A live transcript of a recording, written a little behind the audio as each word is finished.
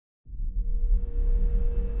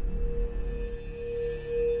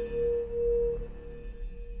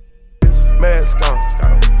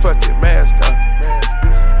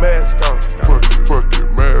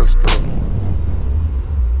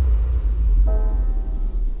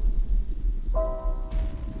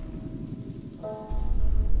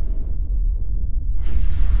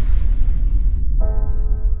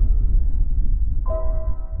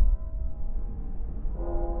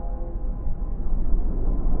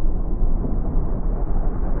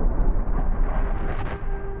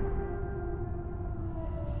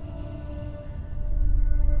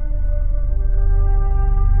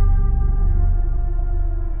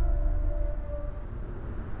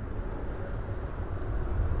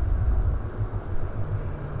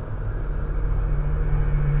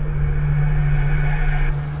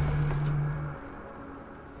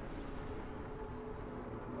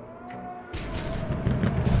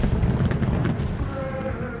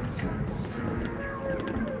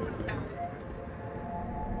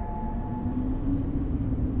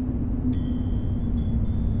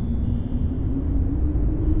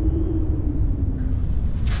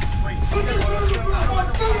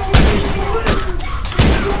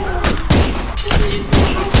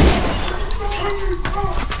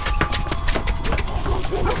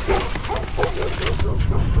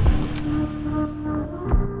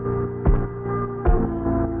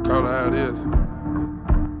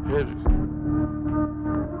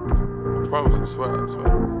promise, I swear, I swear.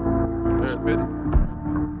 Every bit.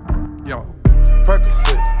 Yo,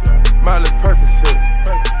 Percocet, Miley Percocet,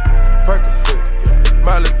 Percocet,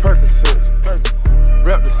 Miley Percocet,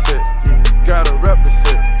 rep the set, gotta rep the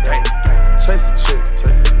set. Chase a chick,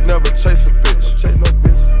 never chase a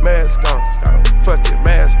bitch. Mask on, fuck it,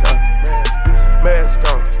 mask on. Mask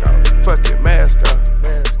on, fuck it, mask on.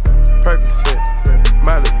 Percocet,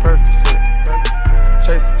 Miley Percocet.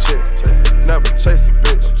 Chase a chick, never chase a bitch.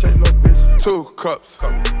 2 cups,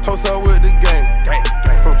 toast up with the gang.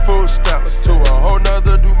 From food stamps to a whole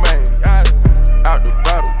nother domain. Out the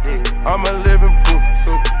bottle, I'm a living proof.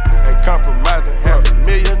 Ain't compromising,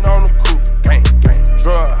 $500,000 on the coupe.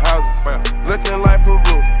 Drug houses, looking like Peru.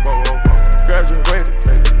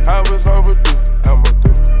 Graduated, I was overdue.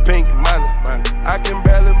 Pink money, I can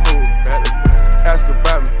barely move. Ask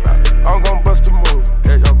about me, I'm gon' bust a move.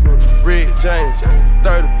 Red James,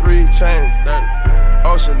 33 chains.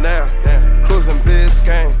 Ocean now, cruising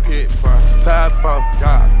Biscayne. Top off,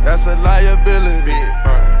 that's a liability.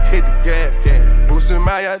 Hit the gas, boosting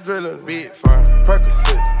my adrenaline.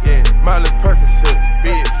 Percocet, Miley Percocet,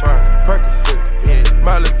 big firm. Percocet,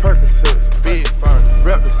 Miley Percocet, big firm.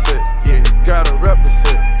 Rep the set, gotta rep the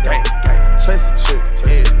set. Chase a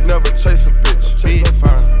chick, never chase a bitch. Big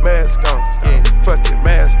firm, mask on, fuck it,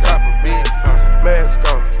 mask on. Mask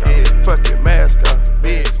on, fuck it, mask on.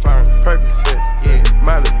 Big firm, Percocet,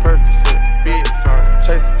 Miley Percocet, big firm.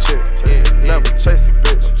 Chase a chick, never chase a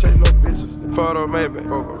bitch. Chase no bitches. Photo maybe,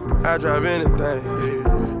 I drive anything.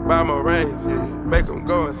 Buy my range, make them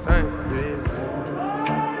go insane.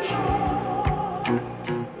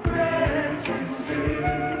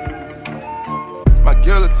 My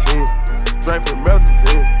guillotine, drink from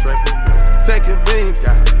Meltazine. Taking beams,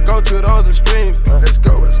 go to those extremes. Let's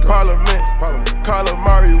go. Parliament,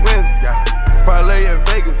 Calamari wins. Parlay in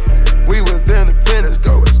Vegas, we was in attendance.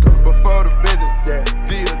 Let's go. Before the business,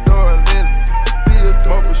 Theodore lenses,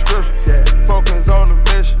 more prescriptions, focus on the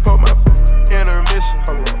mission. Put my intermission,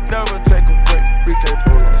 never take a break. We can't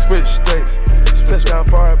pull on. Switch states, touchdown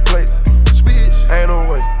foreign plates. Ain't no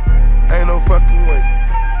way, ain't no fucking way.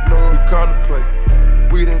 No, we come to play,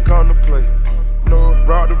 we didn't come to play. No,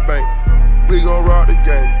 rob the bank, we gon' rob the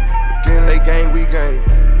game. Again, they gang, we gang,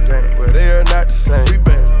 but they are not the same. We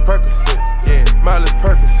been Percocet, Miley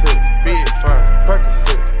Percocet, big firm.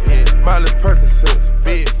 Percocet, Miley Percocet.